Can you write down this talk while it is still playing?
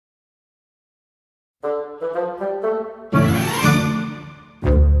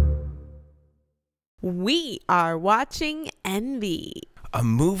We are watching Envy. A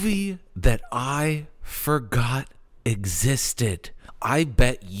movie that I forgot existed. I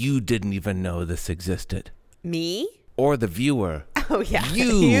bet you didn't even know this existed. Me? Or the viewer. Oh, yeah.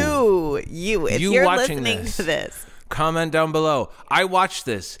 You. If You you're watching listening this. to this. Comment down below. I watched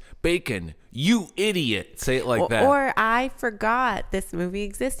this. Bacon. You idiot. Say it like that. Or I forgot this movie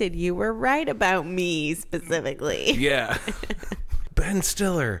existed. You were right about me specifically. Yeah. Ben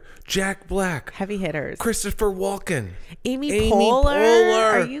Stiller, Jack Black, Heavy hitters. Christopher Walken, Amy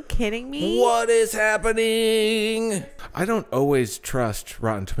Poehler. Are you kidding me? What is happening? I don't always trust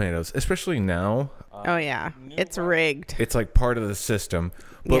Rotten Tomatoes, especially now. Oh, yeah. It's rigged. It's like part of the system.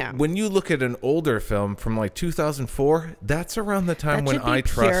 But Yeah. when you look at an older film from like 2004, that's around the time That when should be I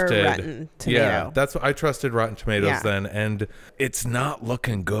pure trusted. Rotten Tomato. Yeah, that's what I trusted Rotten Tomatoes Yeah. then, and it's not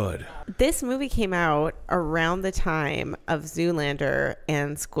looking good. This movie came out around the time of Zoolander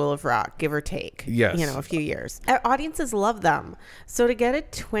and School of Rock, give or take. Yes. You know, a few years. Our audiences love them. So to get a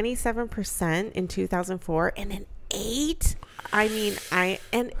 27% in 2004 and an 8, I mean,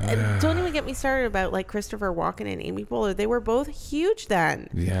 and don't even get me started about like Christopher Walken and Amy Poehler. They were both huge then.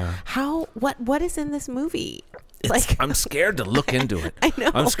 Yeah. What is in this movie? I'm scared to look into it. I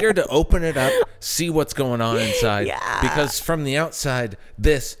know. I'm scared to open it up, see what's going on inside. Yeah. Because from the outside,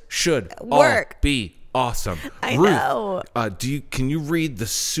 this should Work. all be awesome. I Ruth, know. Can you read the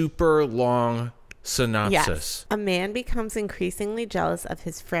super long synopsis? Yes. A man becomes increasingly jealous of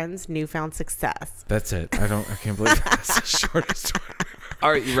his friend's newfound success. That's it. I can't believe that's the shortest one.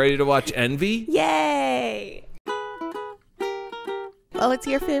 All right, you ready to watch Envy? Yay! Oh, it's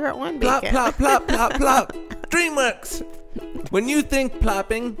your favorite one, Plop, Bacon. plop, plop, plop, plop. DreamWorks. When you think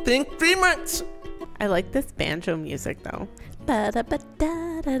plopping, think DreamWorks. I like this banjo music though.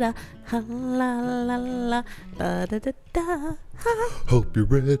 Ba-da-ba-da-da-da, ha-la-la-la, ba-da-da-da, ha. Hope you're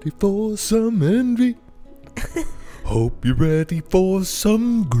ready for some envy. Hope you're ready for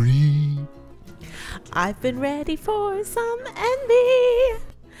some greed. I've been ready for some envy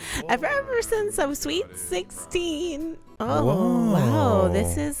ever since I was sweet 16. Oh, Whoa. wow.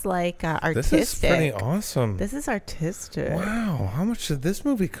 This is like artistic. This is pretty awesome. This is artistic. Wow, how much did this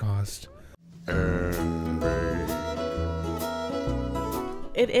movie cost?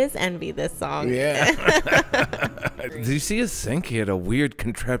 It is Envy, this song. Yeah. Did you see his sink? He had a weird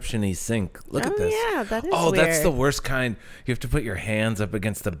contraption-y sink. Look at this. Yeah, that is Oh, weird. that's the worst kind. You have to put your hands up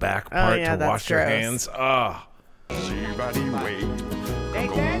against the back part yeah, to that's wash your gross. hands. Oh.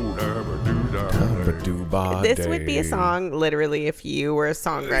 This would be a song, literally, if you were a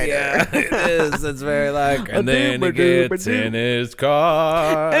songwriter. Yeah, it is. It's very like, and then he gets in his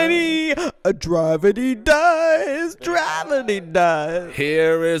car. And he driving, he dies.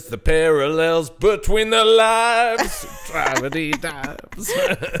 Here is the parallels between the lives. Driving, he dies.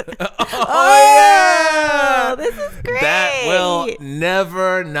 Oh, yeah. This is great. That will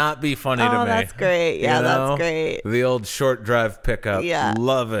never not be funny to me. Oh, that's great. Yeah, You know? that's great. The old short drive pickup. Yeah.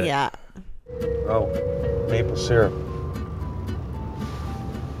 Love it. Yeah. Oh, maple syrup.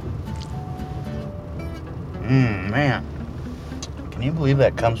 Man. Can you believe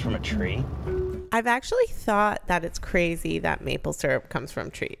that comes from a tree? I've actually thought that it's crazy that maple syrup comes from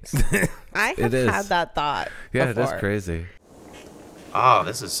trees. I have is. had that thought Yeah, before. it is crazy. Oh,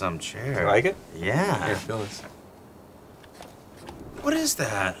 this is some chair. You like it? Yeah. Here, feel this. What is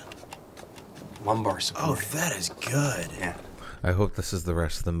that? Lumbar Oh, support. that is good. Yeah. I hope this is the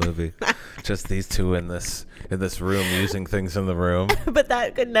rest of the movie. Just these two in this room using things in the room. But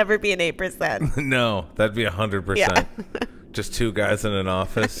that could never be an 8%. No, that'd be 100%. Yeah. Just two guys in an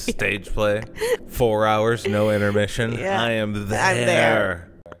office, stage play, 4 hours, no intermission. Yeah. I am there. I'm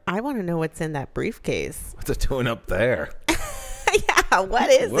there. I want to know what's in that briefcase. What's it doing up there? Yeah, what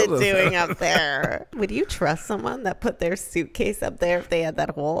is What it was doing that? up there? Would you trust someone that put their suitcase up there if they had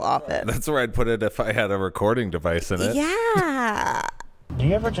that whole office? That's where I'd put it if I had a recording device in it. Yeah. Do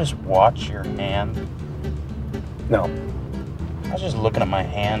you ever just watch your hand? No. I was just looking at my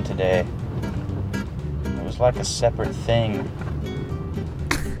hand today. It was like a separate thing.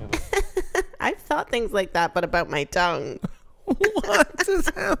 I've thought things like that, but about my tongue. What is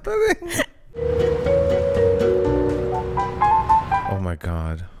happening? Oh my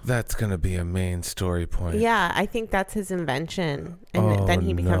God. That's going to be a main story point. Yeah, I think that's his invention. And then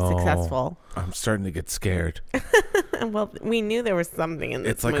he becomes no. successful. I'm starting to get scared. Well, we knew there was something in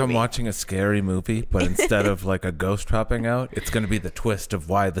this It's like movie. I'm watching a scary movie, but instead of like a ghost popping out, it's going to be the twist of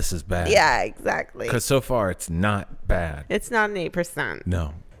why this is bad. Yeah, exactly. Because so far, it's not bad. It's not an 8%.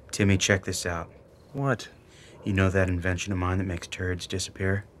 No. Timmy, check this out. What? You know that invention of mine that makes turds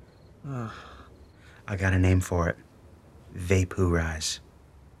disappear? I I got a name for it. Vapoorize.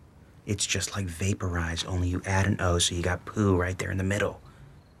 It's just like vaporize, only you add an O, so you got poo right there in the middle.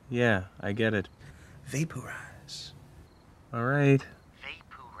 Yeah, I get it. Vapoorize. All right.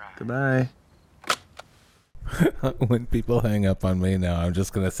 Vapoorize. Goodbye. When people hang up on me now, I'm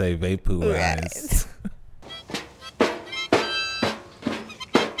just going to say Vapoorize.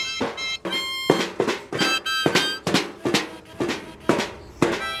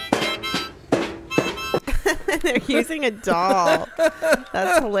 They're using a doll.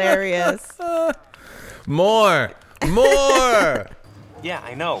 That's hilarious. More! Yeah,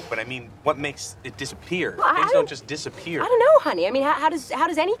 I know, but I mean, what makes it disappear? Well, Things don't just disappear. I don't know, honey. I mean, how does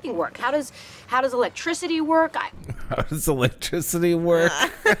anything work? How does electricity work? How does electricity work?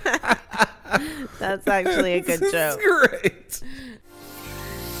 That's actually a good joke. Great.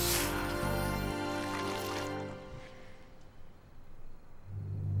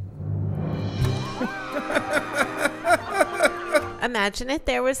 Imagine if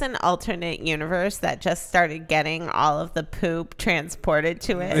there was an alternate universe that just started getting all of the poop transported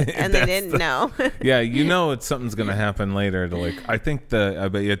to it and they didn't know. Yeah, you know something's gonna happen later to like I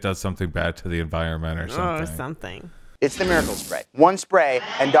bet you it does something bad to the environment or something. Or something. It's the miracle spray. One spray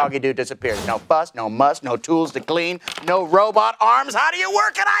and doggy doo disappears. No fuss, no muss, no tools to clean, no robot arms. How do you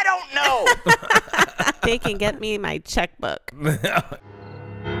work it? I don't know. They can get me my checkbook.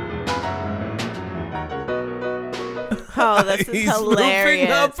 Oh, this is he's hilarious.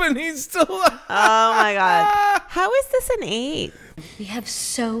 Looping up and he's still Oh my God. How is this an 8? We have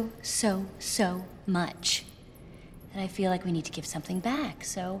so much that I feel like we need to give something back.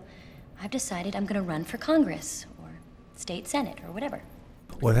 So I've decided I'm going to run for Congress or state senate or whatever.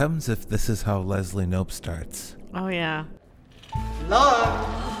 What happens if this is how Leslie Knope starts? Oh, yeah.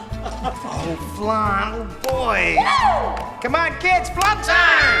 Oh, flan, oh boy. Come on, kids, flop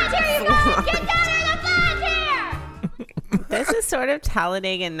time. Here you go! Get down here, the flan's here! This is sort of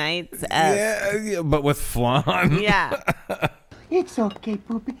Talladega Nights. Yeah, but with flan. Yeah. It's okay,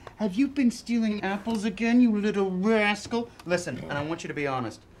 Poopy. Have you been stealing apples again, you little rascal? Listen, and I want you to be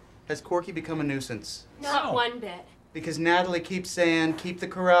honest. Has Corky become a nuisance? Not one bit. Because Natalie keeps saying, keep the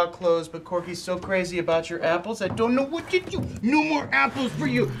corral closed, but Corky's so crazy about your apples, I don't know what to do. No more apples for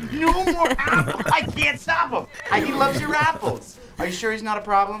you. No more apples. I can't stop him. He loves your apples. Are you sure he's not a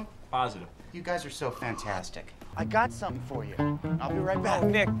problem? Positive. You guys are so fantastic. I got something for you. I'll be right back. Oh,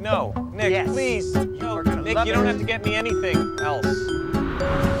 Nick, no. Nick, Yes. please. No, Nick, love you don't it. have to get me anything else.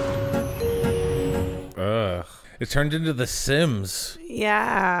 Ugh. It turned into The Sims.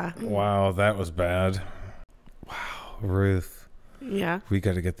 Yeah. Wow, that was bad. Wow, Ruth. Yeah. We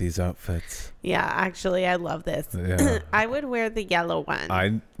got to get these outfits. Yeah, actually, I love this. Yeah. I would wear the yellow one.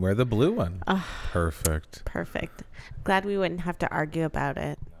 I wear the blue one. Perfect. Perfect. Glad we wouldn't have to argue about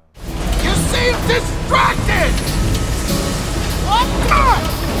it. You seem distracted! Oh,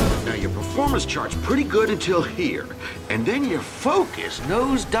 God! Now, your performance chart's pretty good until here, and then your focus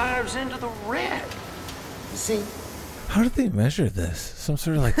nosedives into the red. See? How did they measure this? Some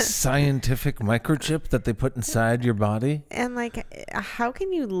sort of like scientific microchip that they put inside your body? And like, how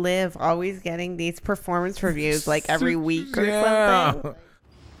can you live always getting these performance reviews like every week or something?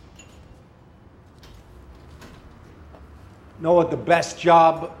 Know what the best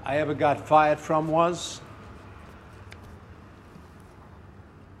job I ever got fired from was?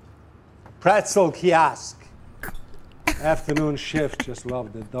 Pretzel kiosk. Afternoon shift, just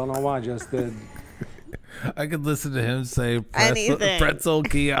loved it. Don't know why, just did. I could listen to him say Anything. pretzel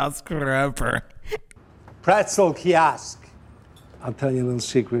kiosk forever. Pretzel kiosk. I'll tell you a little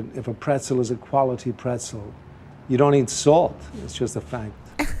secret. If a pretzel is a quality pretzel, you don't eat salt. It's just a fact.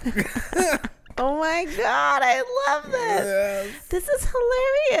 Oh my God, I love this. Yes. This is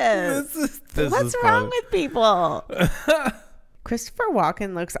hilarious. This What's is wrong funny. with people? Christopher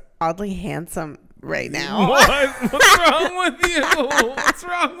Walken looks oddly handsome right now. What? What's wrong with you? What's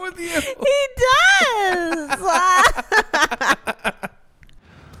wrong with you? He does.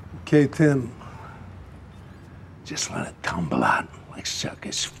 Okay, Tim. Just let it tumble out like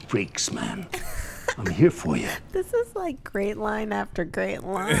circus freaks, man. I'm here for you. This is like great line after great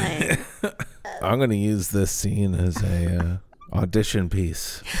line. I'm going to use this scene as a audition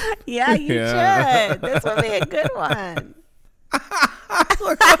piece. Yeah, you should. This will be a good one.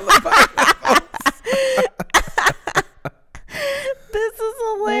 This is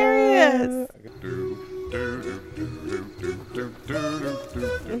hilarious.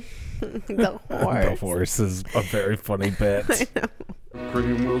 The horse. The horse is a very funny bit.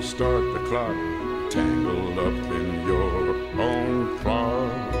 Cream will start the clock, tangled up in your own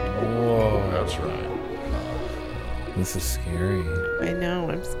plot. Whoa. That's right. This is scary. I know,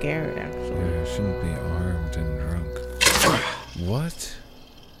 I'm scared, actually. Yeah, I shouldn't be armed and drunk. What?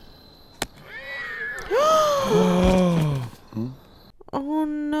 Oh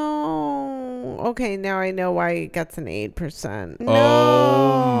no. Okay, now I know why he gets an 8%. No.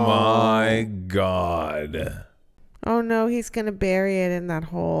 Oh my God. Oh no, he's gonna bury it in that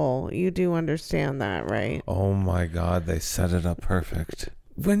hole. You do understand that, right? Oh my God, they set it up perfect.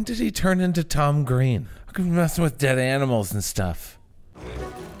 When did he turn into Tom Green? How come he's messing with dead animals and stuff?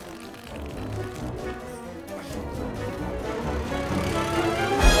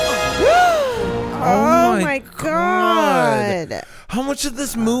 Oh my God. How much of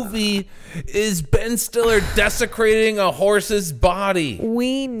this movie is Ben Stiller desecrating a horse's body?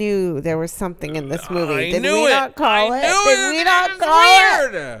 We knew there was something in this movie. Did knew we it. not call I it? knew Did it. we not It was call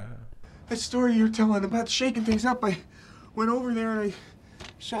it? weird. That story you're telling about shaking things up, I went over there and I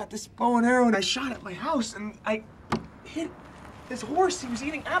shot this bow and arrow and I shot at my house and I hit this horse. He was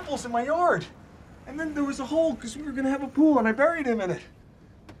eating apples in my yard. And then there was a hole because we were going to have a pool and I buried him in it.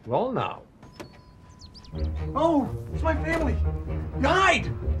 Well, now. Oh, it's my family.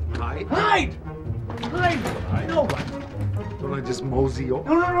 Hide! Hide? Hide! Hide! No! Don't I just mosey over?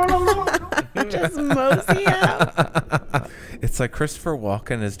 No. Just mosey up. It's like Christopher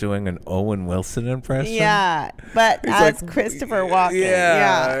Walken is doing an Owen Wilson impression. Yeah, but He's as like, Christopher Walken.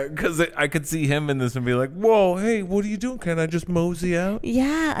 Yeah, because I could see him in this and be like, whoa, hey, what are you doing? Can I just mosey out?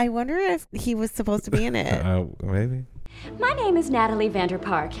 Yeah, I wonder if he was supposed to be in it. Maybe. My name is Natalie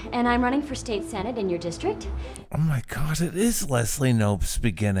Vanderpark, and I'm running for state senate in your district. Oh my God, it is Leslie Knope's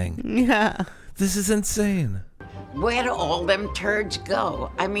beginning. Yeah. This is insane. Where do all them turds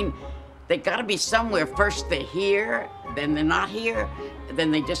go? I mean, they gotta be somewhere. First they're here, then they're not here,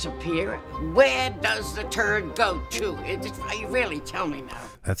 then they disappear. Where does the turd go to? You really tell me now.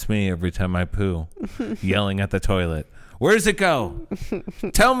 That's me every time I poo, yelling at the toilet. Where does it go?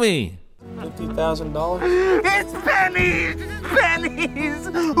 Tell me. $50,000? It's pennies! Pennies!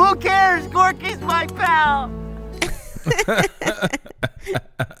 Who cares? Gorky's my pal!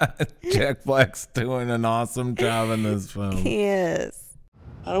 Jack Black's doing an awesome job in this film. He is.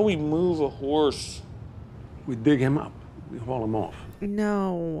 How do we move a horse? We dig him up. We haul him off.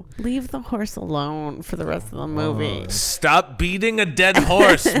 No. Leave the horse alone for the rest of the movie. Stop beating a dead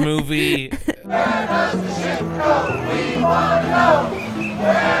horse, movie. Where does the ship go? We wanna know.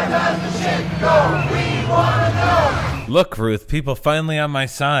 Where does the ship go? We wanna know. Look, Ruth, people finally on my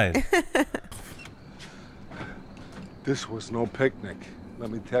side. This was no picnic, let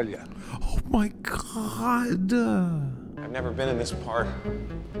me tell you. Oh my God. I've never been in this part.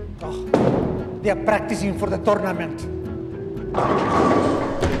 They are practicing for the tournament.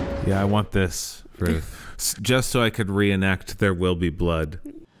 Yeah, I want this, Ruth. Just so I could reenact There Will Be Blood.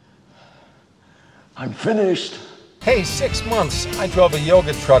 I'm finished. Hey, 6 months. I drove a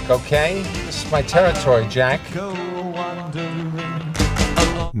yoga truck, okay? This is my territory, Jack.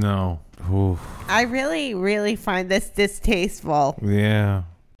 No. Ooh. I really, really find this distasteful. Yeah.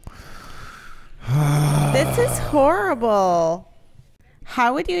 This is horrible.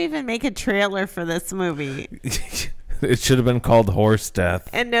 How would you even make a trailer for this movie? It should have been called Horse Death.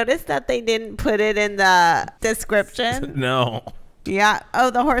 And notice that they didn't put it in the description. No. Yeah. Oh,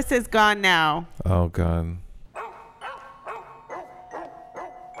 the horse is gone now. Oh, God.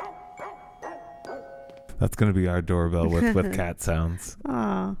 That's going to be our doorbell with cat sounds.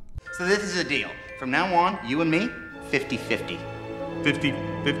 Aw. So this is the deal. From now on, you and me, 50-50.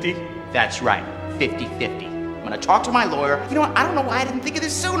 50-50? That's right, 50-50. I'm gonna talk to my lawyer. You know what? I don't know why I didn't think of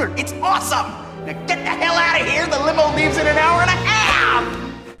this sooner. It's awesome! Now get the hell out of here. The limo leaves in an hour and a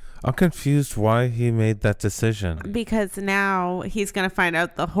half! I'm confused why he made that decision. Because now he's going to find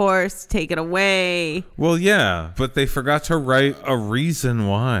out the horse, take it away. Well, yeah, but they forgot to write a reason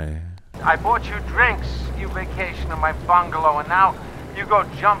why. I bought you drinks. You vacation in my bungalow, and now you go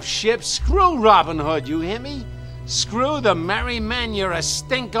jump ship. Screw Robin Hood, you hear me? Screw the merry men. You're a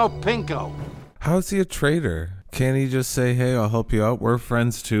stinko pinko. How's he a traitor? Can't he just say, hey, I'll help you out? We're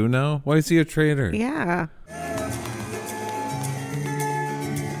friends too now? Why is he a traitor? Yeah.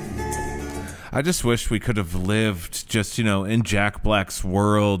 I just wish we could have lived just, in Jack Black's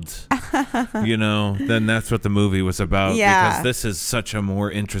world, then that's what the movie was about. Yeah. Because this is such a more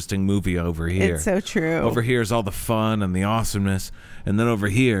interesting movie over here. It's so true. Over here is all the fun and the awesomeness. And then over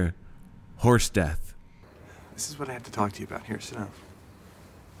here, horse death. This is what I have to talk to you about. Here, sit down.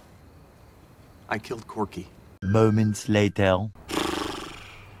 I killed Corky. Moments later.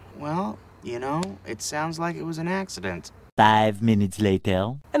 Well, it sounds like it was an accident. 5 minutes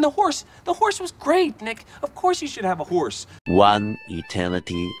later. And the horse was great, Nick. Of course you should have a horse. 1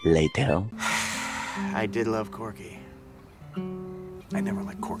 eternity later. I did love Corky. I never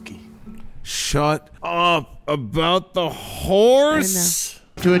liked Corky. Shut up about the horse.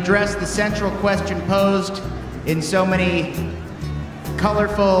 To address the central question posed in so many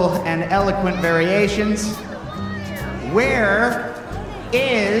colorful and eloquent variations, where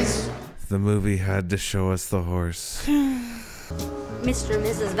is... The movie had to show us the horse. Mr. and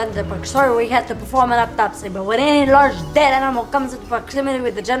Mrs. Vanderpark, sorry we had to perform an autopsy, but when any large dead animal comes into proximity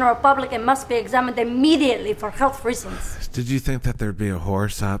with the general public, it must be examined immediately for health reasons. Did you think that there'd be a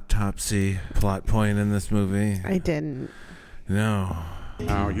horse autopsy plot point in this movie? I didn't. No.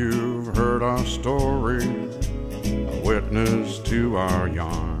 Now you've heard our story, a witness to our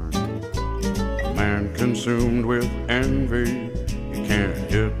yarn. A man consumed with envy, he can't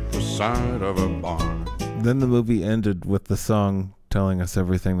hit the side of a barn. Then the movie ended with the song telling us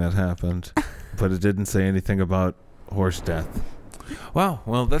everything that happened, but it didn't say anything about horse death. Wow,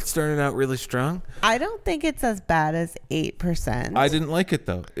 well, that started out really strong. I don't think it's as bad as 8%. I didn't like it,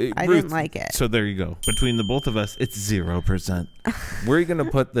 though. I didn't like it. So there you go. Between the both of us, it's 0%. Where are you going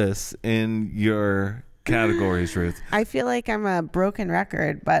to put this in your categories, Ruth? I feel like I'm a broken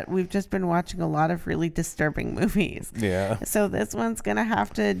record, but we've just been watching a lot of really disturbing movies. Yeah. So this one's going to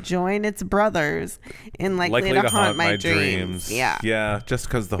have to join its brothers in Likely to Haunt My Dreams. Yeah. Yeah, just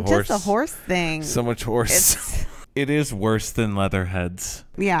because the horse. Just the horse thing. So much horse. It is worse than Leatherheads.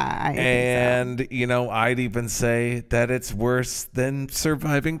 Yeah, I think and, you know, I'd even say that it's worse than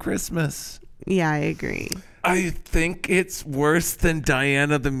Surviving Christmas. Yeah, I agree. I think it's worse than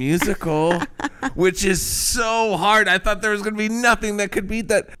Diana the Musical, which is so hard. I thought there was going to be nothing that could beat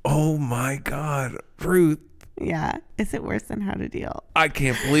that. Oh, my God, Ruth. Yeah. Is it worse than How to Deal? I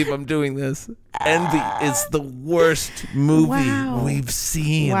can't believe I'm doing this. Envy is the worst movie we've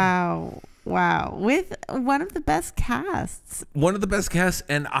seen. Wow. Wow. With one of the best casts. One of the best casts,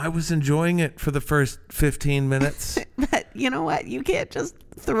 and I was enjoying it for the first 15 minutes. But you know what? You can't just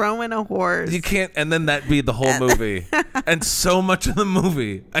throw in a horse. You can't, and then that be the whole movie. And so much of the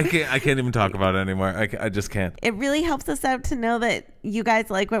movie. I can't even talk about it anymore. I just can't. It really helps us out to know that you guys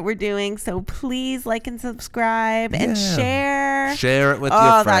like what we're doing. So please like and subscribe and share. Share it with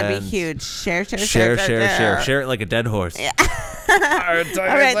your friends. Oh, that'd be huge. Share. Share it like a dead horse. Yeah. All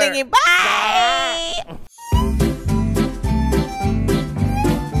right, thank you. Bye.